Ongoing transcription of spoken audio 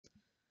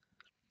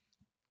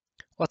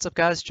What's up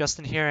guys,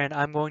 Justin here, and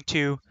I'm going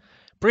to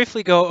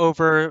briefly go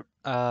over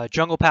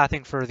jungle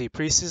pathing for the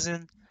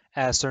preseason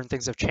as certain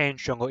things have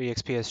changed, jungle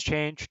EXP has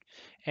changed,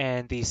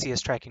 and the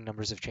CS tracking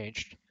numbers have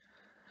changed.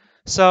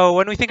 So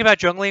when we think about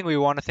jungling, we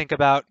want to think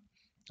about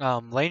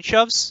lane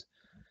shoves.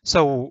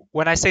 So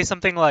when I say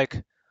something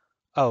like,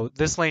 oh,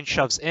 this lane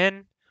shoves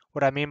in,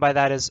 what I mean by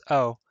that is,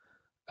 oh,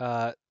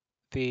 uh,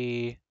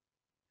 the,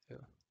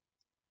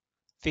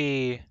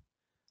 the,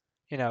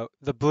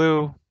 the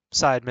blue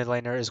side mid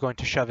laner is going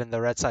to shove in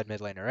the red side mid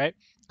laner, right?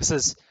 This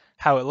is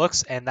how it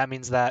looks, and that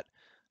means that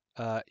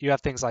you have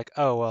things like,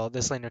 oh, well,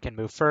 this laner can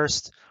move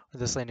first, or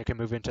this laner can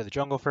move into the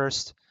jungle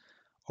first,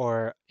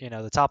 or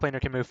the top laner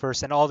can move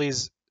first, and all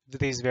these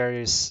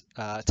various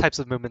types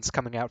of movements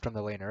coming out from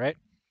the laner, right?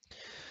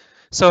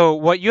 So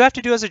what you have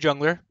to do as a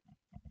jungler,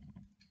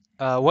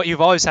 what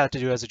you've always had to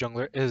do as a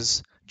jungler,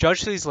 is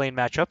judge these lane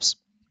matchups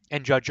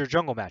and judge your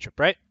jungle matchup,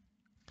 right?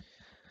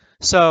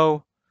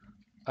 So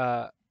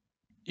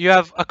you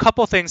have a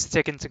couple things to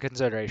take into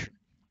consideration.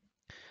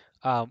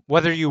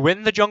 Whether you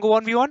win the jungle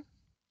 1v1,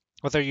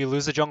 whether you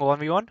lose the jungle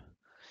 1v1,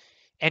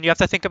 and you have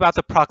to think about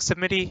the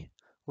proximity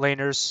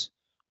laners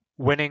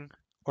winning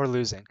or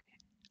losing.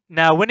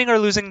 Now, winning or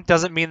losing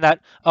doesn't mean that,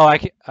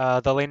 the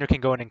laner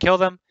can go in and kill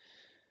them.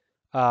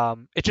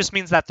 It just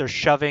means that they're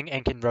shoving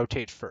and can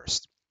rotate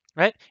first,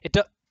 right?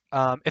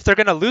 If they're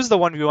going to lose the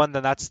 1v1,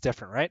 then that's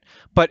different, right?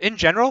 But in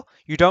general,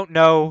 you don't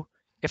know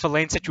if a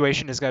lane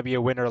situation is going to be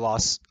a win or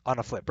loss on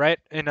a flip, right?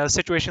 In a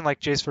situation like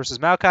Jace versus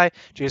Maokai,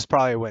 Jace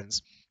probably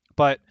wins.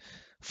 But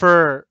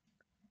for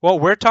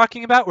what we're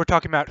talking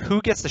about who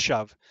gets the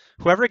shove.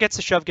 Whoever gets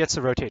the shove gets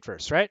to rotate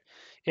first, right?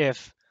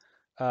 If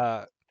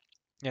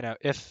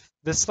if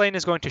this lane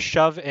is going to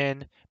shove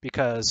in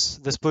because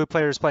this blue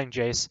player is playing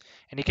Jace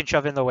and he can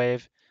shove in the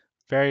wave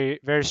very,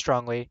 very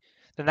strongly,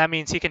 then that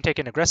means he can take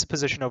an aggressive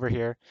position over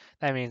here.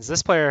 That means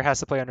this player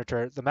has to play under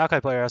turret, the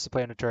Maokai player has to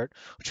play under turret,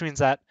 which means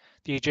that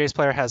the Jace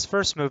player has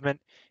first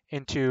movement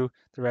into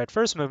the red,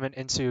 first movement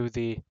into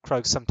the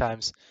Krugs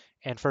sometimes,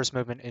 and first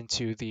movement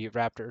into the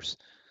Raptors.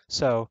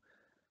 So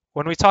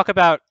when we talk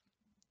about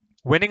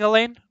winning a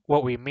lane,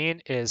 what we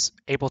mean is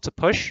able to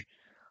push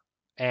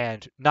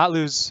and not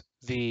lose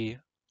the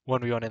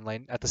 1v1 in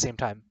lane at the same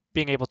time,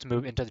 being able to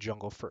move into the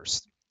jungle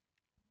first.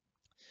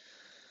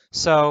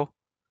 So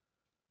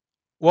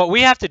what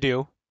we have to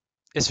do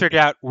is figure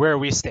out where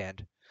we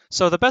stand.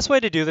 So the best way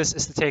to do this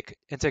is to take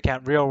into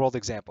account real world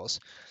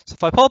examples. So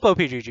if I pull up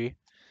OPGG,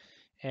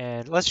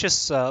 and let's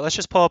just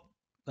pull up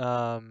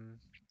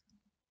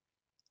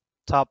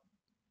top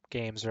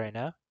games right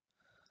now,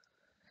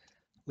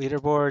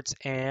 leaderboards,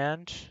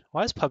 and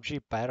why is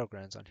PUBG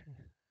Battlegrounds on here?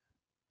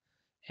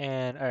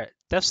 And all right,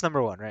 Def's number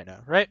 1 right now,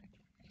 right?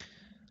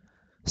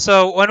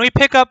 So when we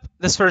pick up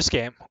this first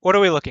game, what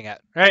are we looking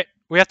at, right?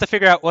 We have to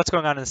figure out what's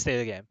going on in the state of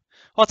the game.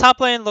 Well, top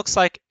lane looks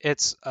like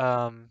it's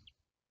Maokai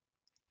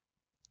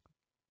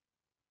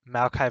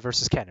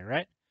versus Kennen,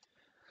 right?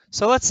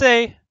 So let's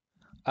say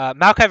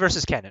Maokai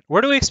versus Kennen.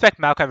 Where do we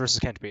expect Maokai versus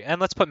Kennen to be? And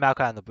let's put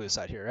Maokai on the blue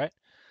side here, right?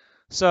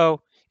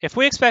 So if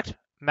we expect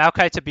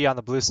Maokai to be on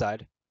the blue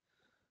side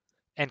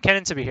and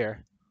Kennen to be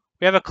here,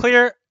 we have a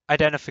clear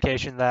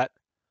identification that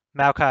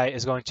Maokai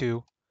is going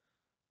to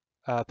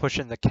push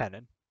in the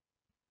Kennen.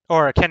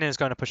 Or Kennen is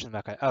going to push in the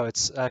Maokai. Oh,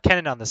 it's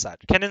Kennen on this side.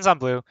 Kennen's on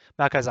blue,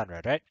 Maokai's on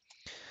red, right?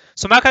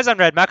 So Maokai's on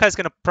red, Maokai's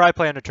going to probably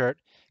play under turret.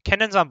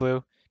 Kennen's on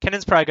blue,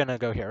 Kennen's probably going to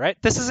go here, right?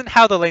 This isn't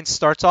how the lane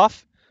starts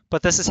off,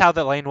 but this is how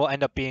the lane will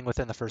end up being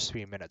within the first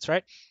few minutes,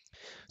 right?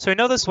 So we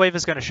know this wave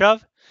is going to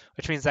shove,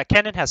 which means that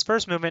Kennen has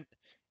first movement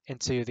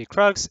into the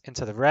Krugs,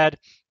 into the red,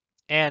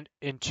 and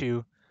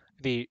into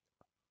the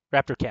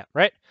Raptor camp,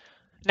 right?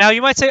 Now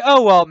you might say,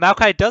 oh, well,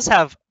 Maokai does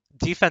have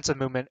defensive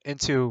movement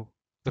into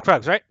the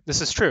Krugs, right?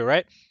 This is true,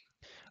 right?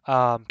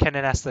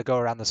 Kennen has to go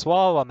around this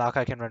wall while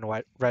Maokai can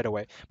run right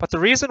away. But the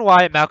reason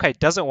why Maokai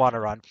doesn't want to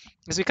run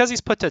is because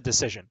he's put to a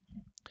decision.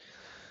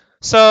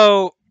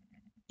 So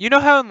you know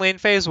how in lane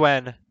phase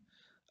when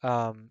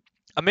a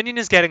minion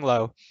is getting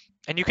low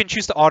and you can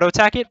choose to auto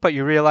attack it, but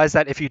you realize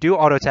that if you do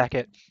auto attack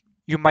it,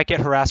 you might get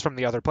harassed from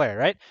the other player,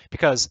 right?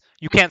 Because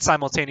you can't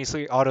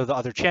simultaneously auto the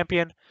other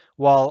champion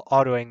while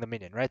autoing the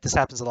minion, right? This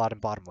happens a lot in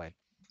bottom lane.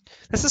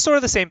 This is sort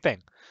of the same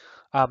thing.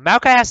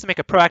 Maokai has to make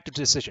a proactive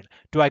decision.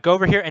 Do I go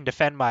over here and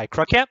defend my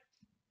Krug camp?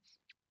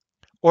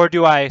 Or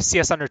do I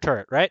CS under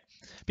turret, right?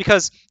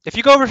 Because if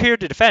you go over here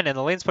to defend and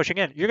the lane's pushing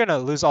in, you're going to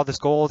lose all this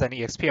gold and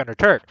EXP under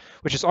turret,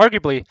 which is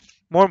arguably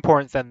more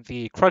important than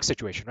the Krug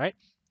situation, right?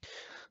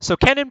 So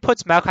Kennen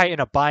puts Maokai in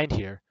a bind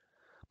here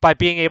by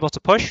being able to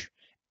push,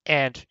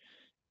 and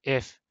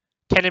if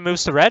Kennen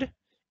moves to red,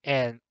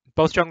 and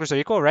both junglers are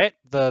equal, right?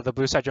 The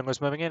blue side jungler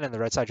is moving in and the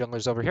red side jungler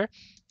is over here,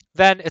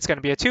 then it's going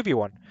to be a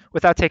 2v1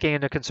 without taking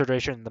into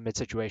consideration the mid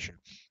situation.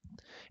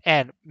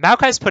 And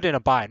Maokai's put in a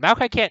bind.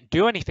 Maokai can't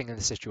do anything in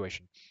this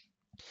situation.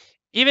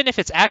 Even if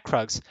it's at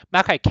Krugs,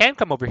 Maokai can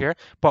come over here,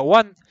 but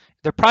one,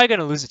 they're probably going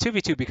to lose a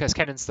 2v2 because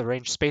Kennen's the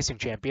range spacing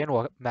champion,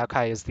 while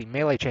Maokai is the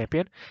melee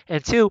champion.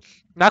 And two,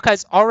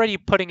 Maokai's already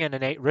putting in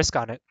an 8 risk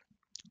on it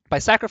by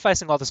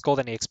sacrificing all this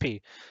golden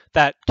EXP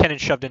that Kennen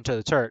shoved into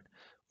the turret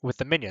with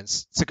the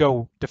minions to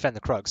go defend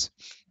the Krugs.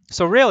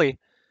 So really,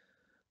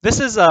 this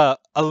is a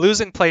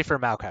losing play for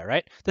Maokai,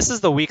 right? This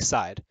is the weak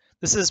side.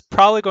 This is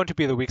probably going to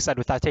be the weak side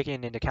without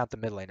taking into account the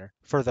mid laner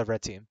for the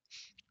red team.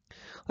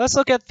 Let's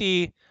look at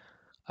the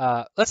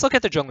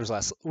junglers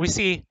last. We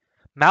see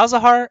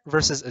Malzahar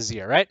versus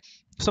Azir, right?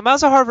 So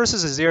Malzahar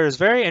versus Azir is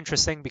very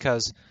interesting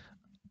because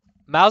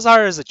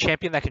Malzahar is a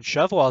champion that can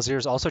shove, while Azir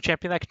is also a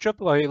champion that can shove.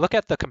 Well, you look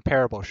at the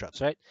comparable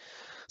shoves, right?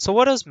 So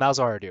what does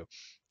Malzahar do?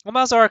 Well,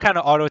 Malzahar kind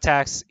of auto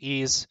attacks,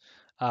 E's,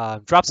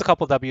 drops a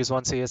couple W's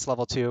once he hits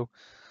level 2,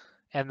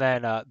 and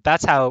then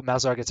that's how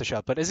Malzahar gets a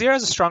shove. But Azir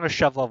has a stronger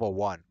shove level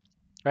 1,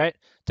 right?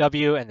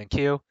 W and then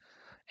Q.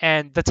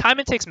 And the time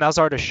it takes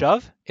Malzahar to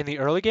shove in the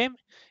early game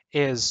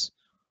is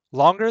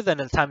longer than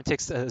the time it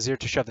takes Azir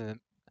to shove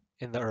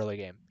in the early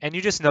game. And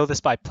you just know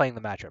this by playing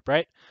the matchup,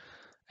 right?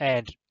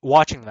 And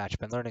watching the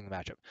matchup and learning the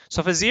matchup.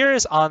 So if Azir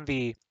is on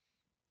the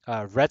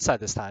red side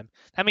this time,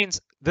 that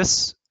means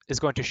this is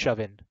going to shove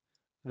in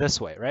this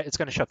way, right? It's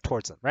going to shove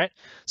towards them, right?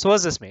 So what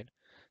does this mean?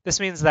 This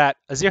means that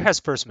Azir has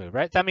first move,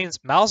 right? That means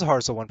Malzahar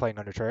is the one playing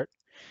under turret,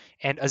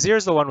 and Azir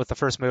is the one with the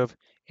first move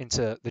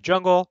into the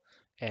jungle,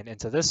 and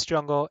into this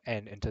jungle,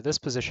 and into this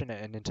position,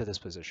 and into this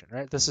position,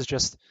 right? This is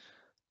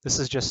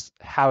just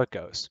how it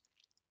goes.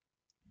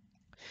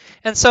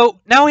 And so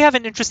now we have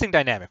an interesting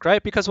dynamic,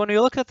 right? Because when we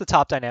look at the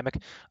top dynamic,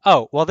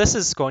 oh, well, this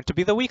is going to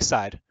be the weak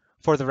side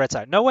for the red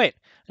side. No, wait.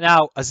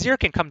 Now Azir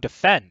can come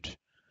defend.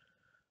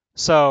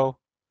 So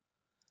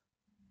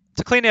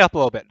to clean it up a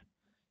little bit,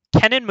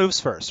 Kennen moves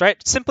first, right?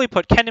 Simply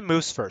put, Kennen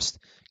moves first.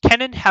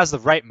 Kennen has the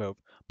right move,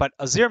 but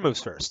Azir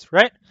moves first,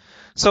 right?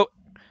 So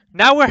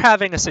now we're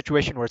having a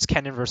situation where it's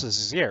Kennen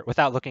versus Azir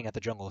without looking at the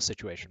jungle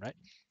situation, right?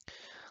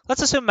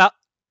 Let's assume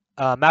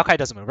Maokai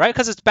doesn't move, right?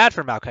 Because it's bad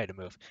for Maokai to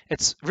move.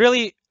 It's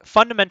really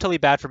fundamentally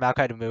bad for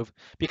Maokai to move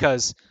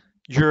because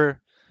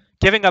you're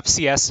giving up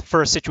CS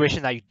for a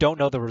situation that you don't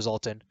know the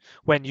result in,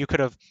 when you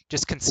could have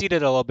just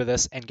conceded a little bit of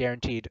this and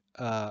guaranteed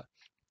a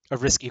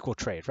risk equal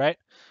trade, right?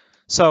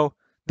 So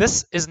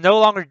this is no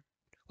longer,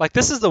 like,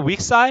 this is the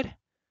weak side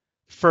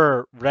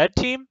for red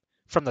team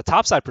from the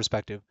top side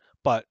perspective,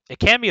 but it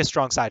can be a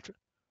strong side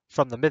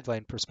from the mid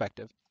lane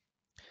perspective.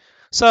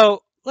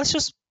 So let's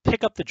just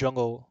pick up the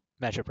jungle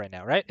matchup right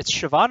now, right? It's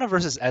Shyvana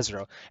versus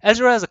Ezreal.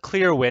 Ezreal has a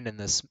clear win in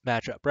this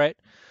matchup, right?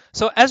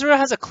 So Ezreal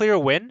has a clear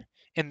win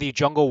in the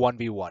jungle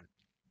 1v1.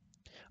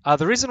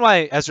 The reason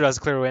why Ezreal has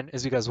a clear win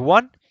is because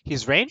 1,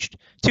 he's ranged,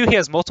 2, he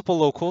has multiple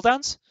low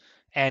cooldowns,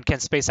 and can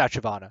space out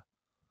Shyvana.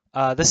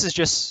 This is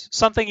just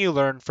something you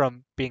learn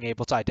from being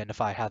able to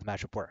identify how the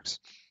matchup works.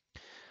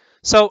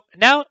 So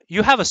now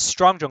you have a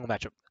strong jungle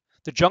matchup.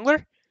 The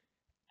jungler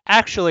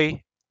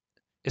actually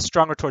is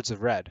stronger towards the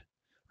red,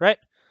 right?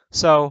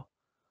 So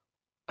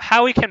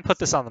how we can put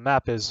this on the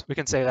map is we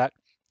can say that,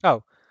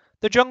 oh,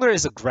 the jungler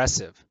is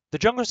aggressive. The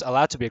jungler's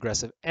allowed to be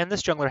aggressive, and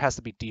this jungler has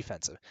to be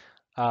defensive.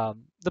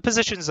 The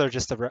positions are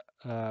just to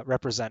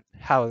represent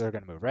how they're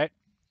going to move, right?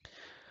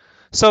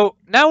 So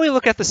now we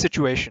look at the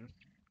situation,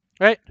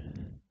 right?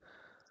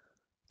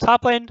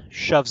 Top lane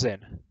shoves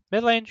in.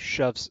 Mid lane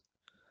shoves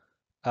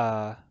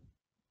out,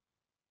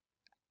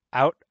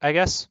 I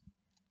guess,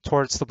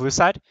 towards the blue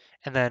side.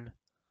 And then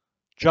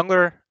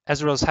jungler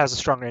Ezreal has a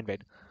stronger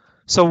invade.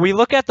 So we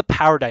look at the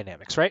power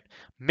dynamics, right?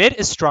 Mid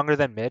is stronger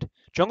than mid.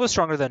 Jungle is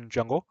stronger than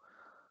jungle.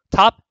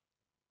 Top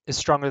is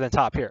stronger than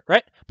top here,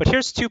 right? But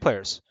here's 2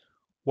 players.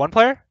 1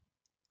 player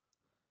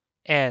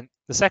and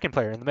the second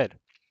player in the mid.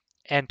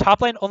 And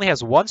top lane only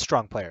has 1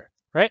 strong player,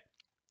 right?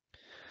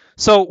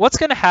 So what's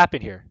going to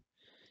happen here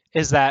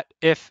is that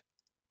if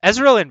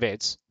Ezreal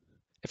invades,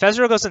 if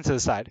Ezreal goes into the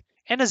side,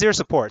 and Azir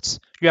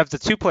supports, you have the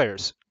 2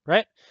 players,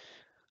 right?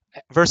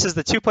 Versus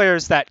the 2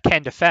 players that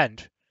can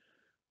defend,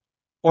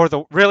 or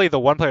really the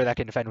 1 player that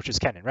can defend, which is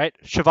Kennen, right?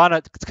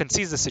 Shyvana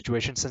concedes the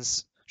situation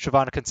since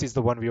Shyvana concedes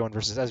the 1v1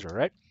 versus Ezreal,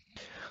 right?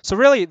 So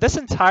really, this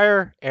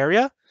entire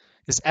area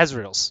is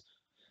Ezreal's,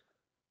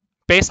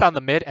 based on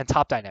the mid and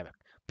top dynamic.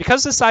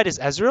 Because this side is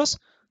Ezreal's,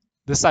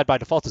 this side by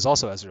default is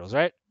also Ezreal's,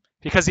 right?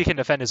 Because he can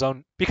defend his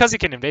own, because he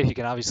can invade, he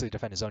can obviously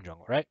defend his own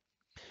jungle, right?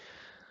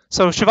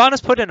 So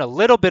Shyvana's put in a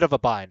little bit of a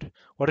bind.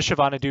 What does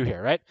Shyvana do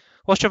here, right?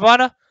 Well,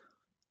 Shyvana,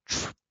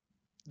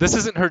 this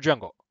isn't her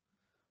jungle.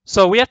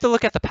 So we have to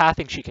look at the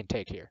pathing she can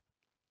take here.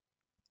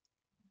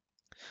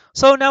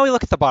 So now we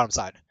look at the bottom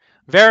side.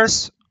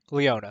 Varus,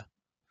 Leona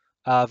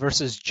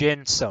versus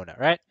Jhin, Sona,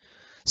 right?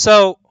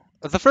 So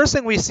the first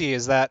thing we see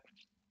is that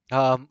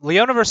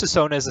Leona versus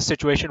Sona is a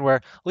situation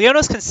where Leona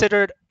is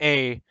considered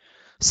a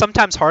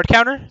sometimes hard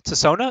counter to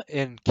Sona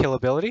in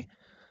killability.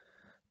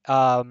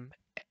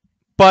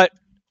 But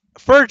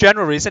for a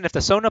general reason, if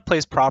the Sona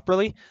plays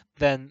properly,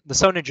 then the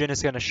Sona Jhin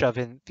is going to shove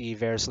in the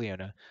Varus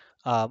Leona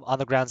on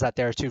the grounds that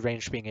they're too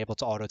ranged, being able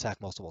to auto attack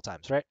multiple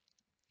times, right?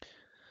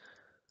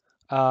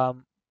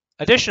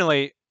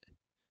 Additionally,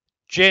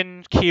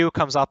 Jhin Q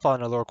comes up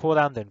on a lower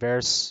cooldown than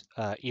Varus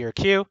E or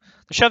Q.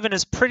 The shove-in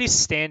is pretty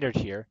standard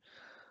here.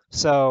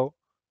 So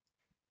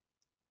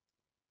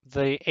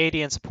the AD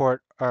and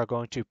support are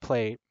going to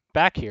play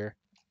back here.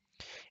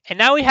 And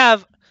now we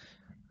have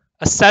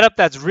a setup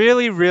that's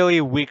really,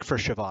 really weak for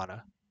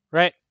Shyvana,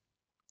 right?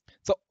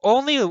 The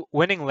only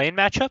winning lane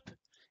matchup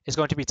is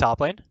going to be top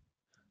lane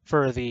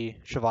for the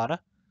Shyvana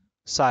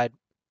side.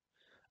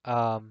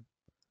 And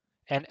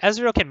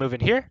Ezreal can move in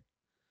here.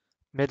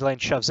 Mid lane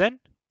shoves in.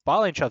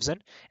 Bot lane shoves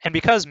in. And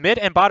because mid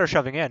and bot are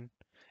shoving in,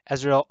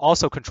 Ezreal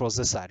also controls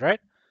this side, right?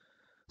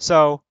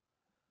 So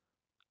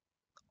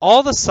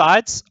all the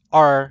sides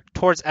are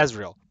towards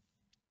Ezreal.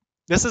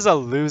 This is a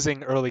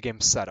losing early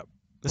game setup.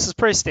 This is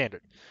pretty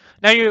standard.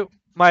 Now you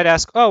might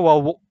ask, oh,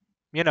 well,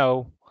 you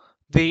know,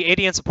 the AD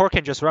and support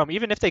can just roam.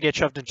 Even if they get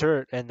shoved into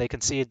it and they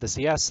concede the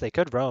CS, they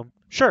could roam.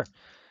 Sure.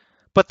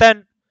 But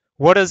then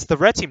what does the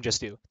red team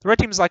just do? The red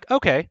team is like,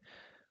 okay,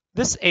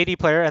 this AD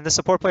player and the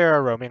support player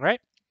are roaming,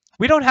 right?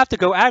 We don't have to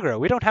go aggro.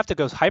 We don't have to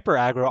go hyper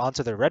aggro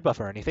onto their red buff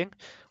or anything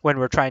when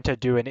we're trying to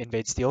do an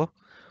invade steal.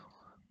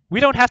 We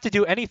don't have to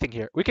do anything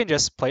here. We can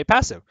just play it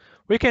passive.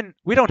 We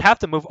don't have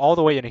to move all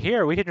the way into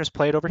here. We can just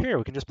play it over here.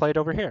 We can just play it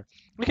over here.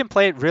 We can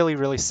play it really,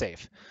 really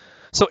safe.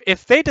 So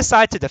if they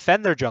decide to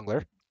defend their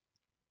jungler,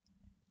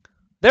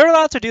 they're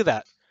allowed to do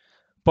that.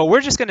 But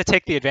we're just going to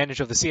take the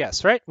advantage of the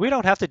CS, right? We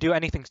don't have to do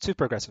anything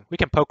super aggressive. We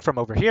can poke from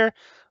over here.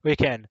 We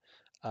can,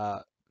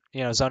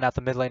 zone out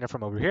the mid laner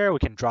from over here. We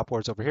can drop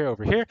wards over here,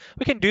 over here.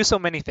 We can do so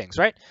many things,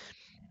 right?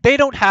 They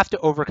don't have to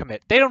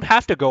overcommit. They don't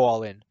have to go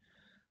all in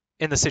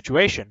the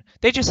situation.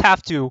 They just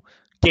have to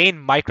gain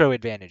micro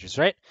advantages,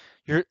 right?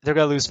 They're going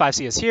to lose 5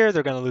 CS here.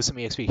 They're going to lose some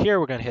EXP here.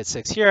 We're going to hit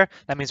 6 here.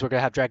 That means we're going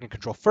to have dragon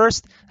control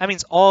first. That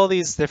means all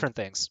these different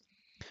things,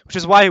 which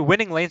is why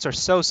winning lanes are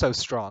so, so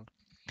strong.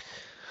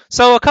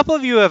 So a couple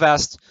of you have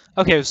asked,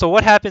 okay, so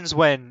what happens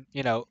when,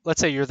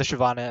 let's say you're the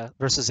Shyvana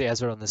versus the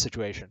Ezreal in this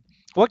situation?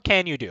 What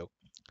can you do?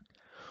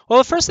 Well,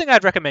 the first thing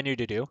I'd recommend you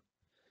to do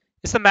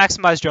is to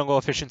maximize jungle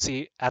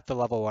efficiency at the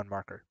level 1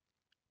 marker.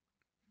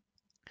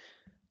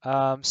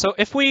 So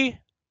if we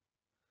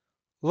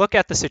look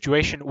at the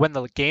situation when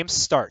the game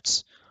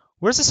starts,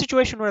 where's the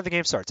situation where the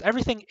game starts?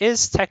 Everything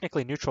is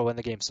technically neutral when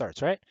the game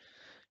starts, right?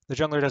 The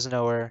jungler doesn't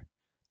know where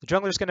the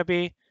jungler's going to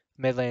be.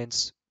 Mid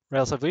lane's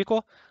relatively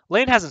equal.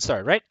 Lane hasn't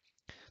started, right?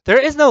 There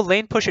is no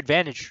lane push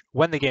advantage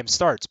when the game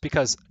starts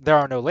because there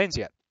are no lanes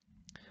yet.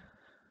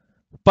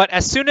 But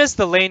as soon as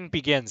the lane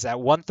begins at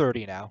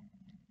 130 now,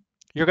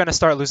 you're going to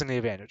start losing the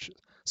advantage.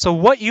 So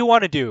what you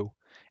want to do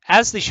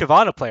as the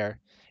Shyvana player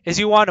is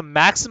you want to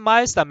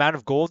maximize the amount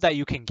of gold that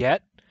you can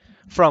get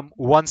from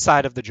one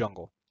side of the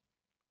jungle.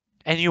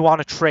 And you want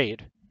to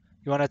trade.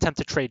 You want to attempt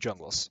to trade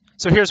jungles.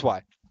 So here's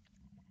why.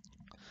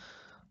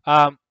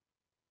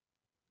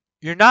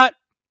 You're not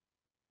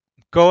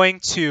going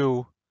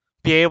to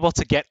be able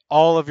to get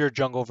all of your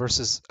jungle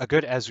versus a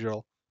good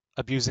Ezreal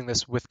abusing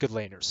this with good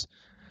laners.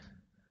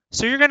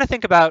 So you're going to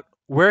think about,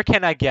 where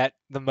can I get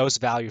the most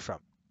value from?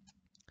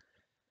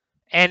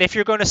 And if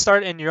you're going to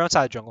start in your own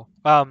side of jungle,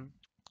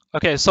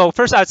 okay, so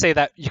first I would say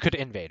that you could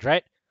invade,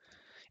 right?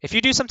 If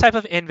you do some type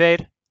of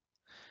invade,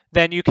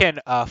 then you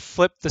can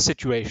flip the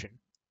situation,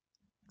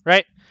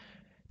 right?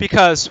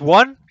 Because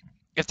one,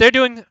 if they're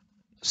doing,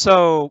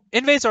 so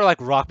invades are like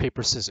rock,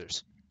 paper,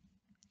 scissors.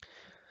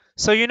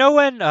 So you know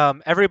when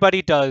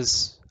everybody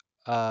does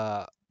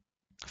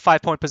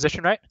 5-point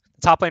position, right?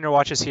 The top laner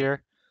watches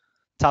here,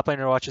 top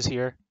laner watches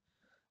here,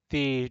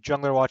 the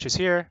jungler watches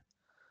here,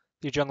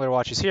 the jungler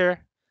watches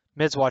here,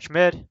 mids watch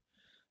mid,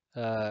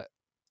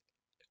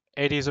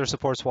 ADs or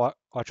supports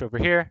watch over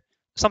here,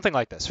 something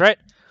like this, right?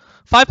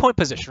 5-point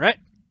position, right?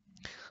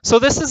 So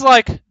this is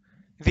like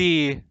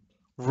the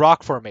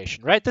rock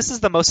formation, right? This is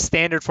the most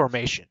standard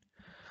formation.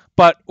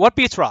 But what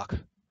beats rock?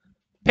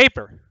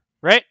 Paper,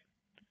 right?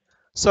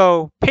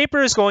 So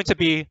paper is going to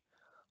be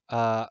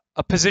a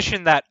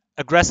position that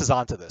aggresses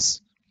onto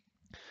this.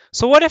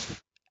 So what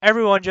if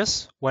everyone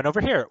just went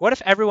over here? What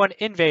if everyone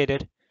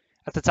invaded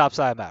at the top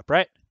side of the map,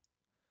 right?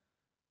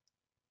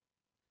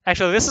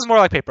 Actually, this is more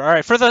like paper. All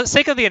right, for the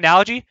sake of the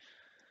analogy,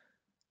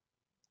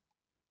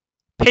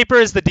 paper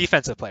is the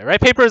defensive play, right?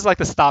 Paper is like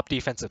the stop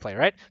defensive play,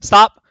 right?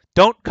 Stop,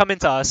 don't come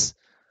into us,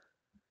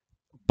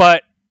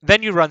 but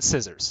then you run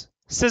scissors.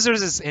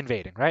 Scissors is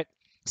invading, right?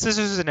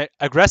 Scissors is an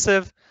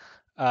aggressive,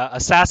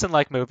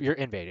 assassin-like move. You're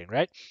invading,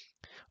 right?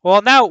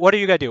 Well, now what are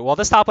you going to do? Well,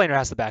 this top laner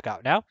has to back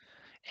out now,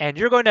 and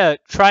you're going to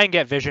try and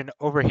get vision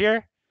over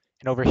here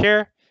and over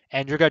here,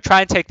 and you're going to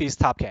try and take these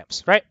top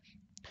camps, right?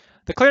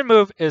 The clear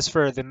move is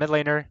for the mid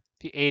laner,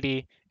 the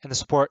AD, and the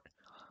support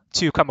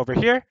to come over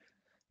here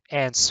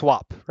and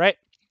swap, right?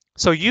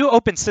 So you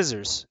open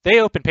scissors, they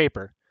open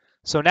paper.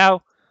 So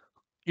now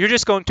you're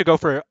just going to go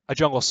for a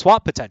jungle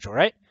swap potential,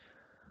 right?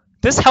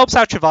 This helps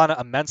out Shyvana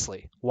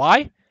immensely.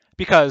 Why?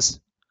 Because,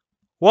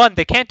 one,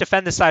 they can't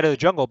defend this side of the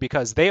jungle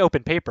because they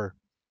open paper.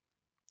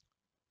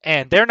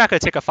 And they're not going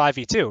to take a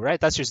 5v2, right?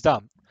 That's just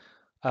dumb.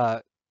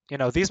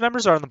 These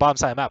members are on the bottom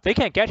side of the map. They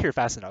can't get here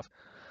fast enough.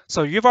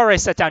 So you've already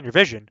set down your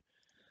vision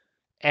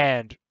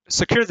and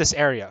secure this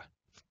area.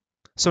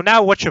 So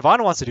now what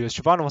Shyvana wants to do is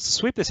Shyvana wants to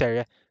sweep this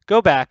area,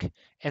 go back,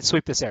 and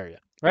sweep this area,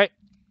 right?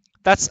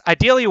 That's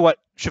ideally what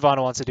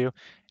Shyvana wants to do.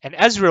 And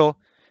Ezreal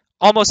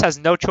almost has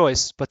no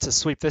choice but to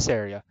sweep this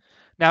area.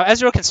 Now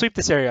Ezreal can sweep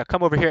this area,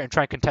 come over here and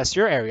try and contest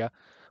your area,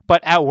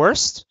 but at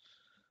worst,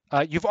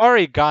 you've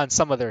already gone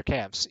some of their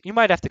camps. You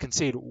might have to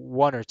concede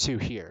 1 or 2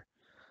 here.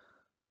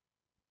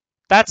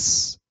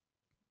 That's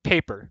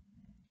paper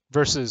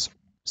versus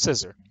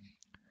scissor.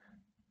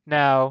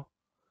 Now,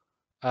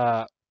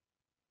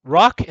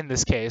 rock in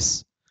this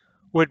case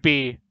would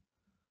be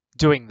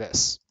doing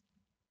this.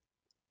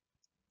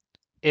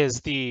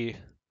 Is the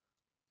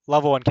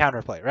level 1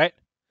 counterplay, right?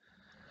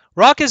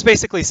 Rock is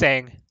basically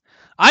saying,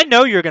 I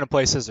know you're going to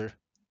play scissor,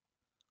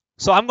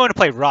 so I'm going to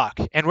play rock,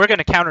 and we're going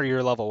to counter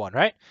your level 1,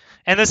 right?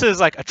 And this is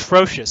like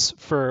atrocious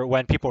for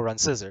when people run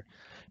scissor,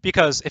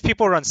 because if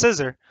people run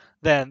scissor,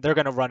 then they're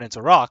going to run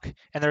into rock,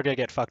 and they're going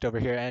to get fucked over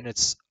here, and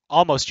it's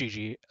almost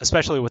GG,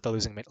 especially with the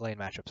losing lane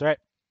matchups, right?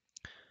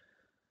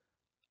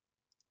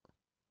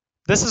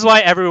 This is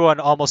why everyone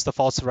almost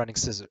defaults to running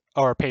scissor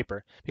or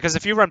paper, because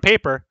if you run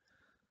paper,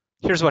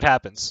 here's what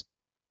happens.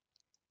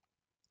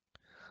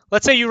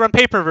 Let's say you run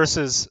paper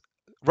versus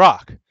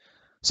rock.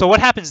 So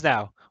what happens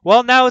now?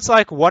 Well, now it's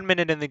like 1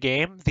 minute in the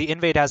game, the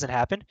invade hasn't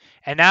happened,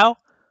 and now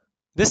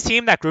this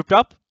team that grouped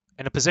up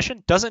in a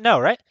position doesn't know,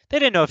 right? They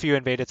didn't know if you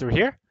invaded through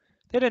here.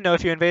 They didn't know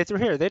if you invaded through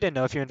here. They didn't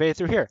know if you invaded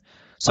through here.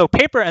 So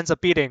paper ends up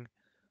beating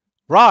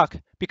rock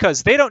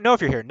because they don't know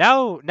if you're here.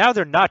 Now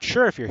they're not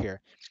sure if you're here.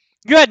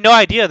 You had no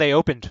idea they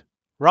opened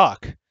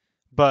rock,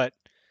 but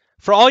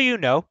for all you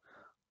know,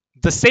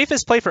 the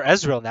safest play for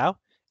Ezreal now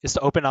is to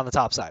open on the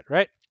top side,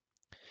 right?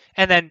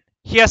 And then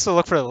he has to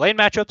look for the lane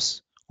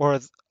matchups or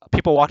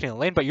people walking in the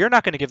lane, but you're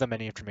not going to give them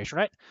any information,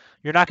 right?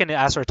 You're not going to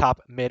ask for a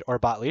top, mid, or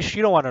bot leash.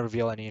 You don't want to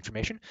reveal any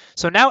information.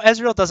 So now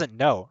Ezreal doesn't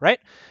know, right?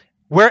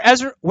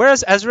 Whereas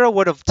Ezreal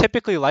would have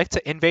typically liked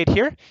to invade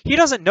here, he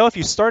doesn't know if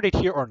you started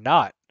here or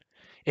not.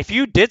 If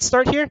you did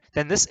start here,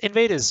 then this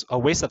invade is a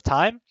waste of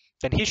time.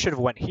 Then he should have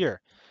went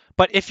here.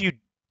 But if you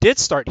did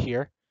start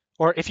here,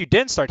 or if you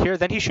didn't start here,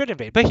 then he should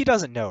invade. But he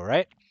doesn't know,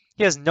 right?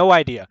 He has no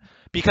idea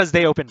because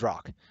they opened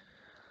rock.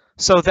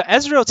 So the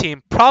Ezreal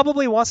team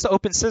probably wants to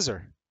open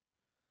scissor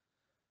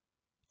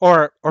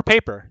or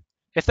paper.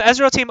 If the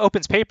Ezreal team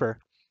opens paper,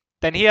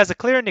 then he has a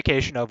clear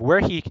indication of where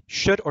he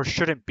should or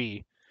shouldn't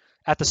be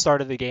at the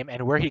start of the game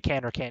and where he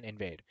can or can't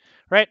invade,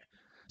 right?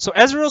 So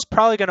Ezreal's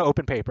probably going to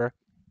open paper.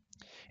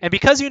 And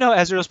because you know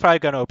Ezreal's probably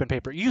going to open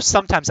paper, you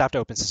sometimes have to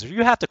open scissor.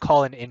 You have to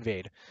call an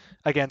invade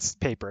against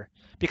paper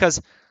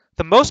because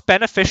the most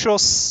beneficial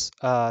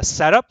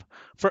setup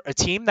for a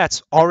team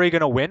that's already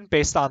going to win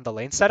based on the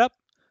lane setup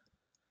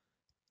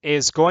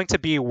is going to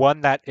be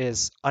one that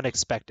is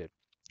unexpected,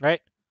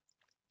 right?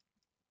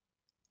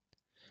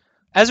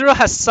 Ezreal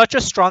has such a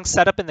strong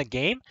setup in the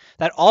game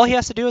that all he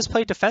has to do is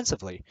play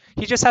defensively.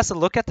 He just has to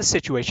look at the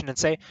situation and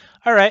say,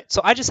 all right,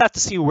 so I just have to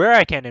see where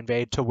I can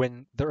invade to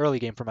win the early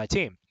game for my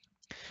team.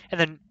 And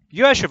then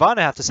you as Shyvana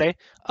have to say,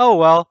 oh,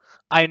 well,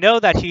 I know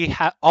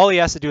that all he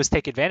has to do is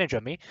take advantage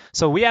of me,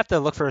 so we have to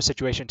look for a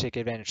situation to take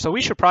advantage. So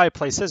we should probably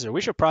play scissor.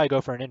 We should probably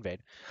go for an invade.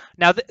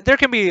 Now, there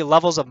can be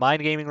levels of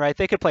mind gaming, right?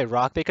 They could play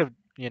rock. They could,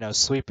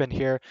 sweep in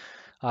here.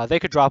 They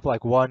could drop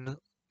like 1,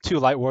 2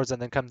 light wards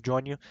and then come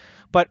join you.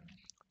 But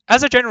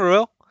as a general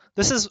rule,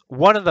 this is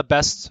one of the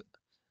best,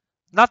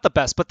 not the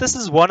best, but this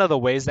is one of the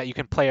ways that you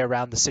can play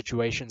around the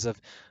situations of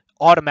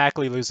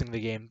automatically losing the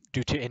game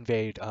due to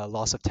invade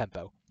loss of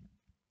tempo.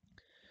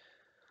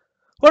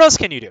 What else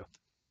can you do?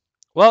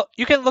 Well,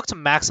 you can look to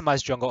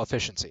maximize jungle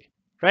efficiency,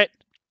 right?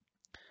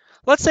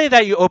 Let's say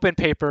that you open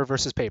paper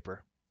versus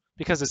paper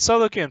because it's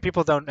solo queue and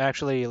people don't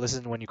actually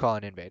listen when you call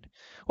an invade.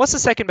 What's the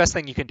second best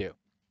thing you can do?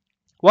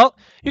 Well,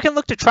 you can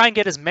look to try and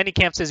get as many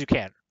camps as you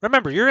can.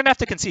 Remember, you're going to have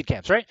to concede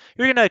camps, right?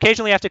 You're going to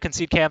occasionally have to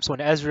concede camps when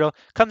Ezreal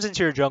comes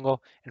into your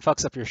jungle and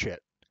fucks up your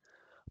shit.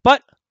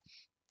 But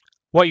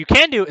what you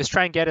can do is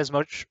try and get as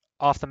much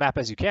off the map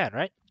as you can,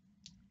 right?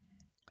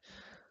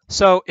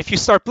 So if you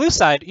start blue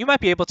side, you might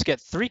be able to get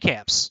 3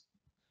 camps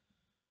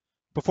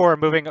before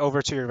moving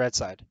over to your red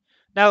side.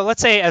 Now,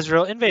 let's say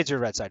Ezreal invades your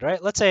red side,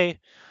 right? Let's say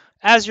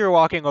as you're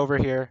walking over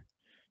here,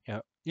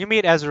 you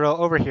meet Ezreal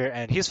over here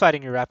and he's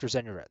fighting your Raptors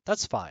and your red.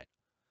 That's fine,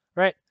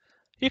 right?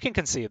 You can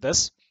concede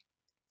this.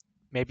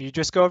 Maybe you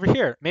just go over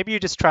here. Maybe you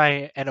just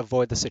try and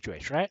avoid the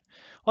situation, right?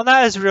 Well,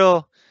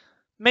 now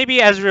maybe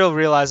Ezreal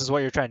realizes what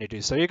you're trying to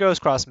do. So he goes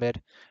cross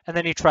mid and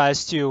then he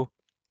tries to,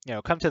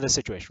 come to this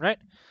situation, right?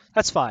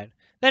 That's fine.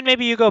 Then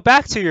maybe you go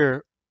back to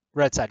your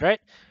red side,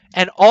 right?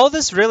 And all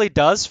this really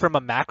does from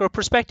a macro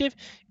perspective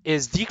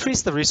is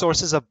decrease the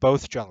resources of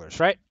both junglers,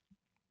 right?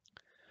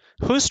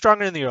 Who's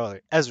stronger in the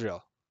early? Ezreal.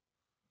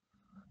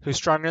 Who's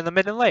stronger in the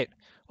mid and late?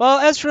 Well,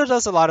 Ezreal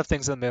does a lot of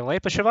things in the mid and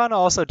late, but Shyvana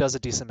also does a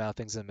decent amount of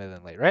things in the mid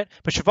and late, right?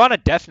 But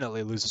Shyvana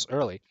definitely loses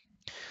early.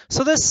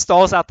 So this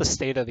stalls out the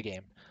state of the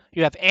game.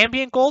 You have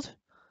ambient gold,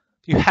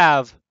 you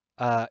have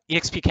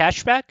EXP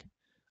cashback,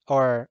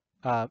 or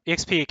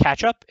EXP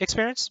catch-up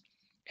experience,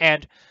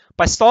 and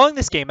by stalling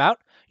this game out,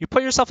 you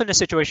put yourself in a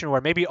situation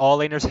where maybe all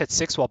laners hit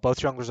 6 while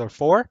both junglers are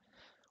 4,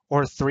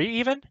 or 3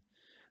 even,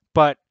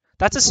 but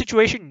that's a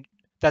situation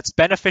that's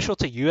beneficial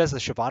to you as the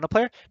Shyvana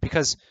player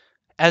because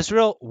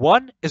Ezreal,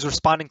 1, is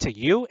responding to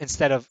you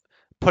instead of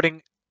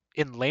putting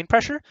in lane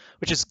pressure,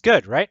 which is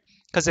good, right?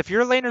 Because if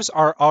your laners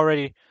are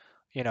already,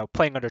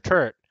 playing under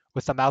turret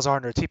with the Malzahar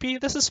under TP,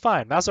 this is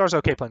fine. Malzahar's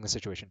okay playing the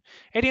situation.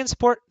 AD and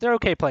support, they're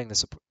okay playing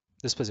this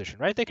position,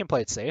 right? They can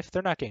play it safe.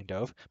 They're not getting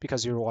dove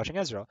because you're watching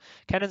Ezreal.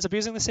 Cannon's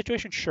abusing the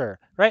situation, sure,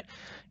 right?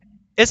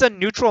 It's a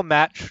neutral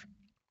match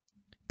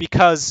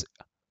because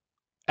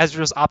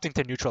Ezreal's opting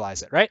to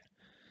neutralize it, right?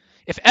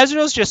 If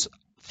Ezreal's just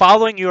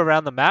following you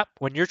around the map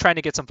when you're trying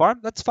to get some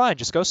farm, that's fine.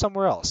 Just go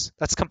somewhere else.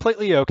 That's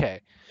completely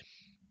okay.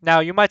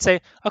 Now, you might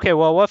say, okay,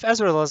 well, what if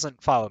Ezreal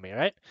doesn't follow me,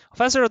 right? If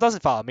Ezreal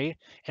doesn't follow me,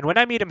 and when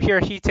I meet him here,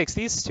 he takes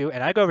these two,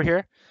 and I go over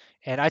here,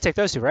 and I take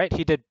those two, right?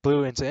 He did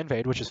blue into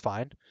invade, which is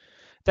fine.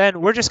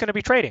 Then we're just going to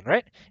be trading,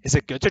 right? Is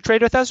it good to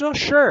trade with Ezreal?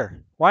 Sure.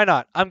 Why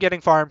not? I'm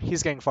getting farm.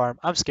 He's getting farm.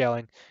 I'm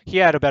scaling. He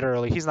had a better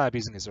early. He's not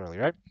abusing his early,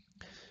 right?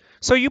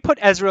 So you put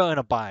Ezreal in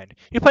a bind.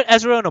 You put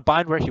Ezreal in a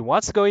bind where he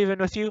wants to go even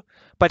with you,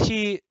 but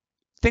he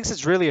thinks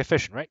it's really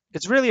efficient, right?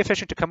 It's really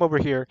efficient to come over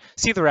here,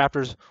 see the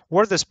Raptors,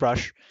 ward this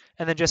brush,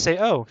 and then just say,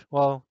 oh,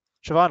 well,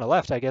 Shyvana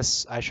left. I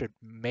guess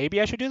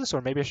maybe I should do this,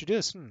 or maybe I should do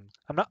this.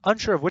 I'm not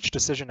unsure of which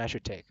decision I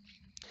should take.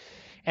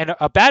 And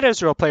a bad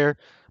Ezreal player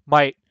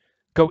might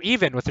go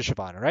even with the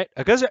Shyvana, right?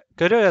 A good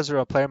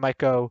Ezreal player might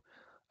go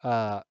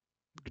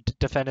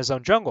defend his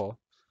own jungle.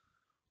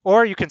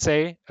 Or you can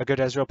say a good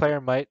Ezreal player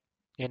might,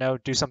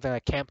 do something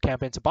like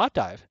camp into bot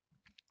dive.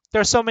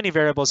 There are so many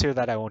variables here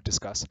that I won't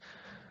discuss.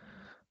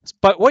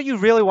 But what you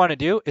really want to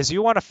do is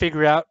you want to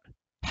figure out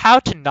how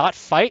to not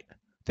fight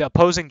the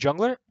opposing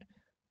jungler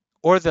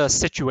or the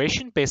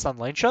situation based on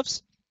lane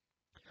shoves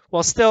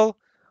while still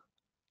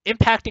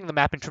impacting the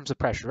map in terms of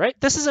pressure, right?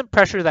 This isn't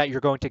pressure that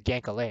you're going to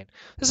gank a lane.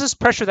 This is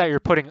pressure that you're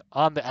putting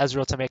on the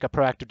Ezreal to make a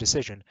proactive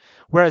decision.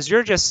 Whereas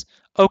you're just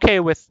okay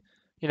with,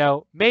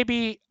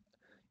 maybe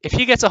if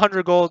he gets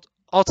 100 gold,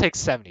 I'll take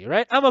 70,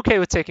 right? I'm okay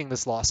with taking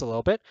this loss a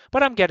little bit,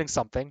 but I'm getting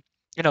something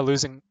in a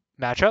losing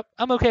matchup.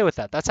 I'm okay with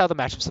that. That's how the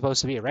matchup's supposed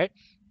to be, right?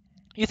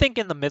 You think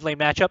in the mid lane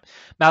matchup,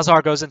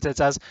 Malzahar goes into it and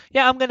says,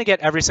 yeah, I'm going to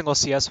get every single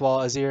CS while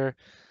Azir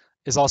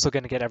is also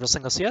going to get every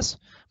single CS.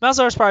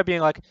 Malzahar's probably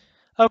being like,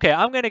 okay,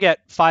 I'm going to get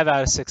 5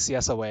 out of 6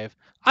 CS a wave.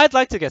 I'd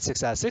like to get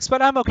 6 out of 6,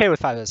 but I'm okay with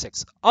 5 out of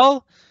 6.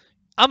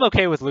 I'm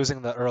okay with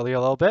losing the early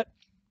a little bit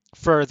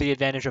for the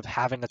advantage of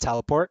having a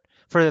teleport,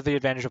 for the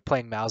advantage of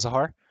playing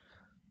Malzahar.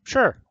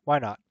 Sure, why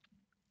not?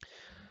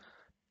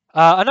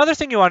 Another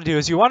thing you want to do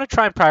is you want to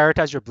try and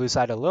prioritize your blue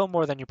side a little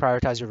more than you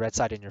prioritize your red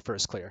side in your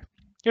first clear.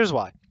 Here's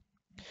why.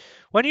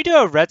 When you do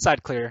a red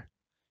side clear,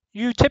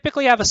 you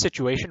typically have a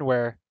situation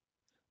where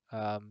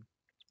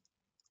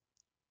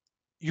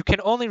you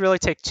can only really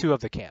take 2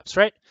 of the camps,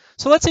 right?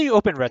 So let's say you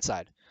open red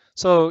side.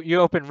 So you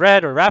open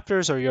red or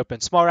raptors, or you open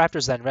small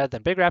raptors, then red,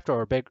 then big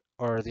raptor,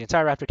 or the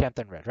entire raptor camp,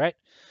 then red, right?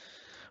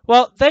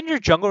 Well, then your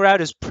jungle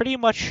route is pretty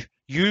much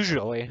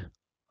usually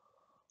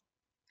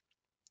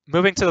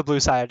moving to the blue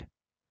side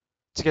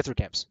to get through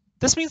camps.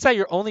 This means that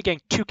you're only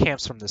getting 2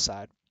 camps from this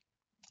side,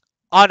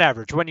 on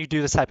average, when you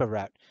do this type of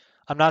route.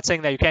 I'm not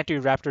saying that you can't do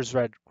raptors,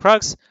 red,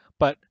 krugs,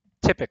 but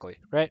typically,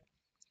 right?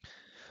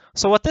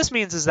 So what this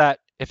means is that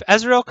if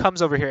Ezreal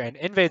comes over here and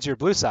invades your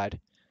blue side,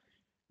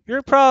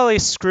 you're probably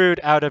screwed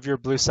out of your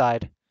blue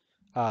side,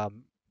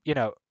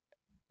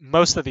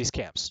 most of these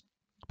camps.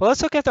 But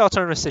let's look at the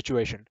alternative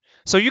situation.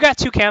 So you got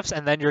 2 camps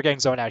and then you're getting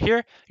zoned out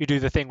here. You do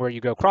the thing where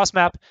you go cross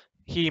map,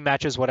 he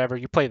matches whatever,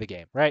 you play the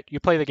game, right? You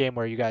play the game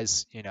where you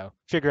guys,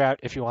 figure out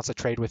if he wants to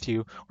trade with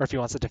you or if he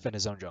wants to defend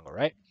his own jungle,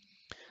 right?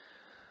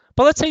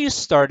 But let's say you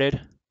started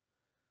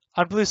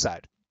on blue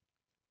side.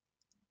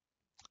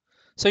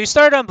 So you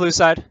started on blue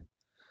side.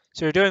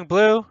 So you're doing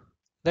blue,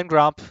 then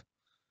Gromp,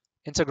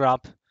 into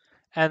Gromp,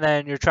 and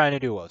then you're trying to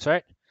do wolves,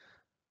 right?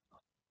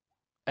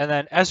 And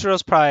then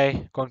Ezreal's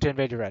probably going to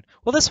invade your red.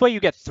 Well, this way you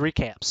get 3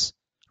 camps,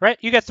 right?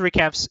 You get 3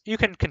 camps. You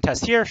can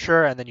contest here,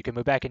 sure, and then you can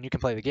move back and you can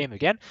play the game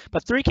again.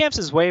 But 3 camps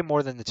is way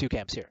more than the 2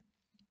 camps here.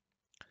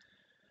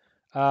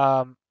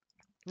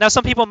 Now,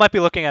 some people might be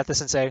looking at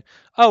this and say,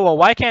 oh, well,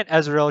 why can't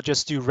Ezreal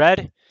just do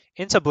red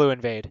into blue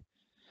invade?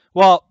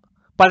 Well,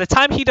 by the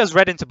time he does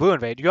red into blue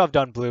invade, you have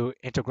done blue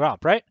into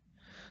Gromp, right?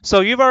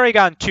 So you've already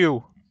gotten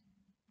 2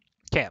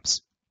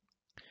 camps.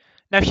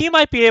 Now, he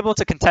might be able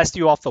to contest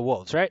you off the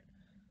wolves, right?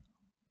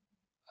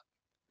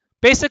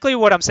 Basically,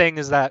 what I'm saying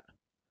is that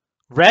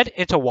red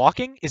into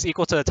walking is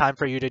equal to the time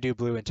for you to do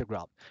blue into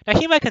Gromp. Now,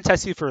 he might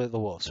contest you for the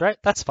wolves, right?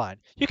 That's fine.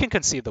 You can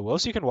concede the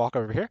wolves. You can walk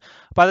over here.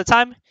 By the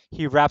time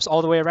he wraps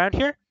all the way around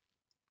here,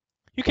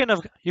 you could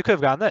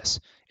have gotten this.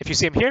 If you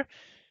see him here,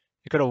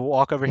 you could have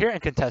walked over here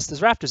and contest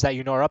his raptors that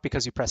you know are up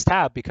because you pressed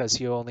tab because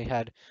he only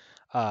had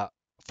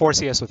 4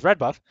 CS with red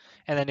buff.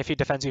 And then if he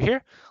defends you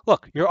here,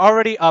 look, you're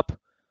already up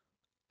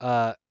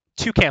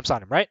 2 camps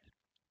on him, right?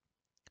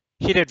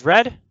 He did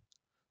red,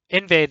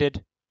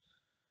 invaded,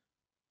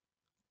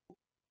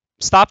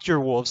 stopped your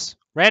wolves,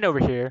 ran over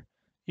here,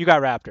 you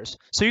got raptors.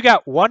 So you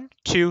got 1,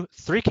 2,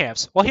 3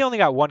 camps. Well, he only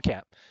got 1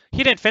 camp.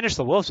 He didn't finish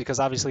the wolves because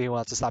obviously he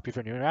wants to stop you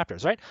from doing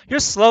raptors, right? You're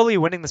slowly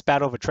winning this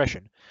battle of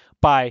attrition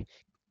by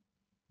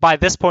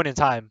this point in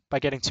time by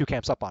getting 2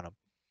 camps up on him.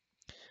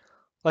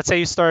 Let's say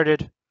you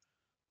started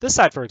this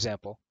side, for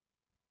example,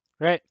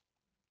 right?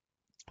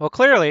 Well,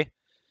 clearly,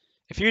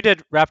 if you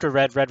did Raptor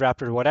Red, Red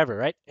Raptor, whatever,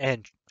 right,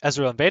 and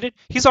Ezreal invaded,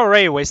 he's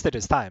already wasted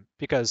his time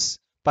because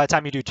by the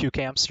time you do 2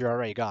 camps, you're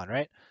already gone,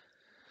 right?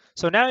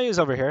 So now he's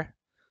over here.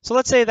 So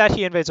let's say that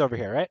he invades over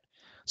here, right?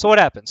 So what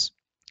happens?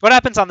 What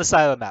happens on this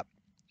side of the map?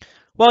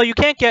 Well, you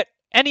can't get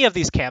any of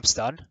these camps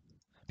done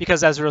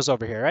because Ezreal's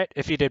over here, right?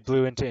 If you did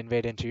blue into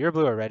invade into your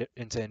blue or red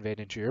into invade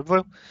into your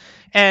blue.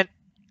 And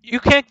you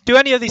can't do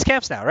any of these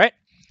camps now, right?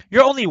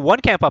 You're only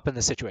 1 camp up in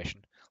this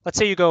situation. Let's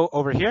say you go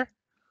over here.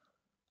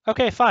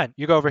 Okay, fine.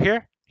 You go over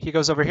here. He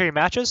goes over here. He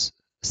matches.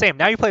 Same.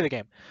 Now you play the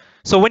game.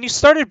 So when you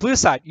started blue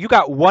side, you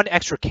got 1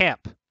 extra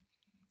camp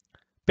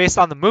based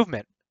on the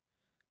movement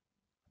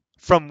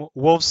from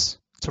wolves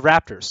to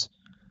raptors.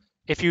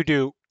 If you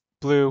do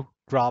blue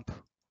gromp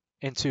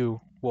into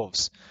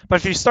wolves. But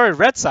if you started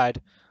red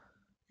side,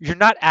 you're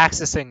not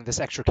accessing this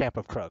extra camp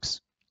of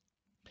Krugs.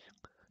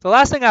 The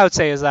last thing I would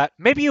say is that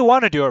maybe you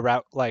want to do a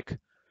route like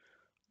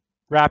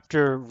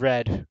Raptor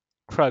Red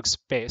Krugs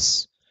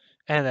base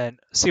and then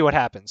see what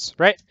happens,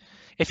 right?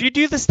 If you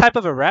do this type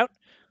of a route,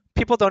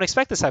 people don't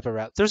expect this type of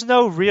route. There's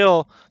no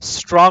real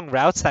strong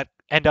routes that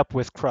end up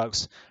with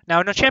Krugs. Now,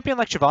 in a champion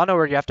like Shyvana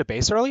where you have to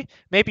base early,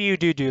 maybe you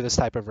do this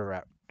type of a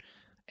route.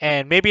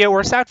 And maybe it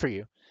works out for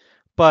you.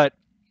 But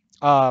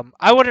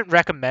I wouldn't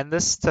recommend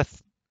this to...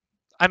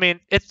 I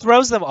mean, it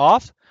throws them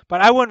off, but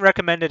I wouldn't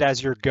recommend it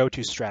as your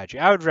go-to strategy.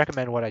 I would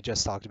recommend what I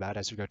just talked about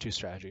as your go-to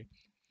strategy.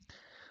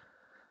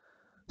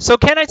 So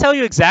can I tell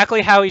you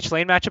exactly how each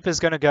lane matchup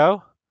is going to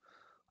go?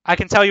 I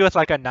can tell you with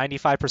like a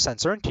 95%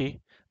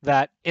 certainty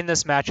that in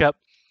this matchup,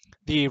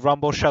 the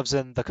Rumble shoves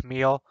in the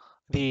Camille,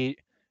 the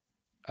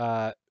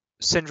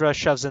Syndra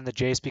shoves in the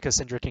Jace because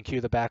Syndra can queue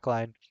the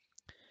backline,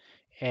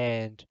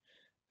 and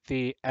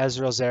the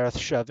Ezreal Xerath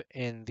shove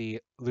in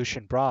the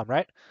Lucian Braum,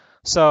 right?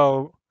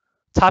 So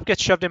top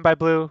gets shoved in by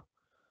blue,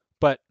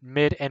 but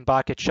mid and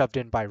bot get shoved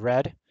in by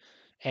red,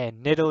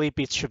 and Nidalee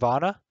beats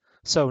Shyvana.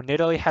 So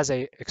Nidalee has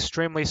a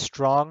extremely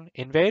strong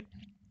invade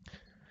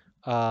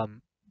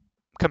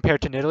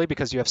compared to Nidalee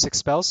because you have 6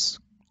 spells,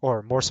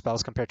 or more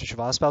spells compared to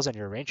Shyvana spells, and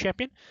you're a range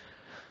champion.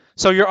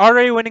 So you're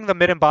already winning the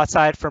mid and bot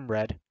side from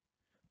red.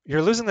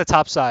 You're losing the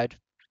top side.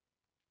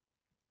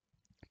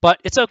 But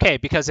it's okay,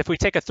 because if we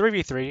take a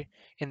 3v3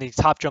 in the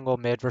top jungle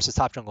mid versus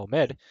top jungle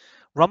mid,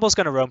 Rumble's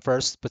going to roam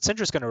first, but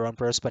Syndra's going to roam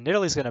first, but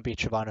Nidalee's going to beat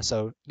Shyvana,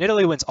 so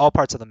Nidalee wins all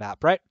parts of the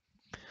map, right?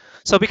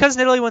 So because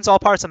Nidalee wins all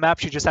parts of the map,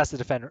 she just has to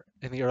defend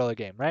in the early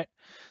game, right?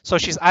 So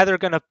she's either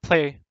going to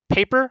play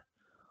Paper,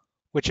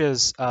 which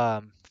is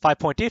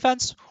 5-point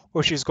defense,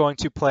 or she's going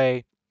to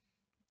play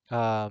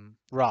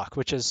Rock,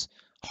 which is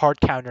hard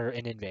counter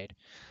and invade.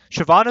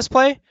 Shyvana's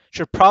play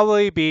should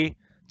probably be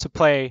to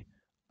play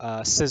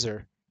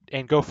Scissor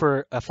and go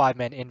for a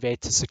 5-man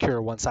invade to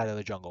secure one side of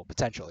the jungle,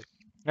 potentially,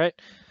 right?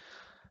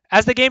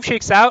 As the game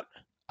shakes out,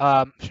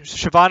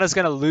 Shyvana's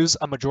going to lose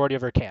a majority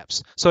of her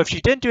camps. So if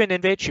she didn't do an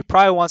invade, she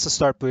probably wants to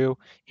start blue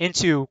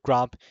into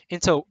Gromp,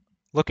 into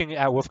looking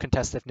at Wolf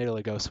Contest if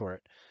Nidalee goes for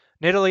it.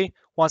 Nidalee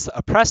wants to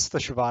oppress the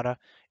Shyvana,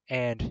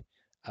 and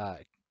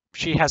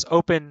she has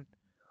open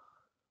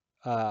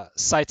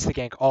sights to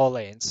gank all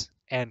lanes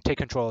and take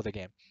control of the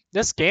game.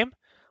 This game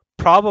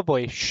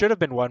probably should have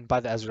been won by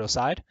the Ezreal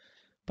side,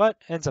 but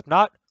ends up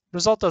not.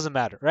 Result doesn't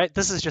matter, right?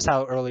 This is just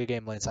how early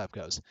game lane setup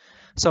goes.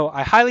 So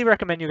I highly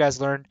recommend you guys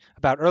learn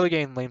about early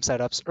game lane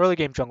setups, early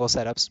game jungle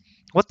setups,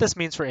 what this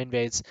means for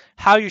invades,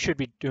 how you should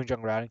be doing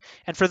jungle routing.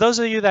 And for those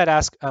of you that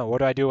ask, oh, what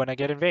do I do when I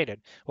get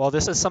invaded? Well,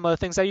 this is some of the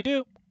things that you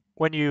do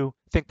when you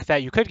think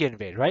that you could get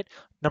invaded, right?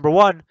 Number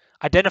 1,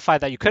 identify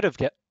that you could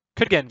get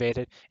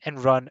invaded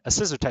and run a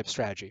scissor type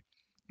strategy.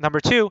 Number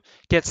 2,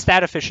 get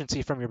stat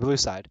efficiency from your blue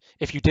side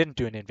if you didn't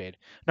do an invade.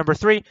 Number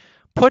 3,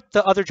 put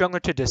the other jungler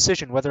to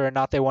decision whether or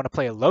not they want to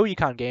play a low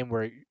econ game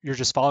where you're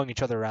just following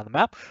each other around the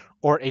map,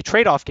 or a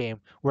trade-off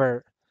game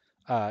where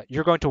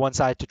you're going to one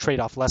side to trade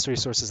off less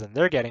resources than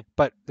they're getting,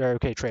 but they're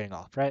okay trading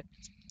off, right?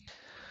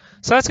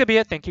 So that's going to be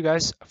it. Thank you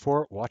guys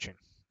for watching.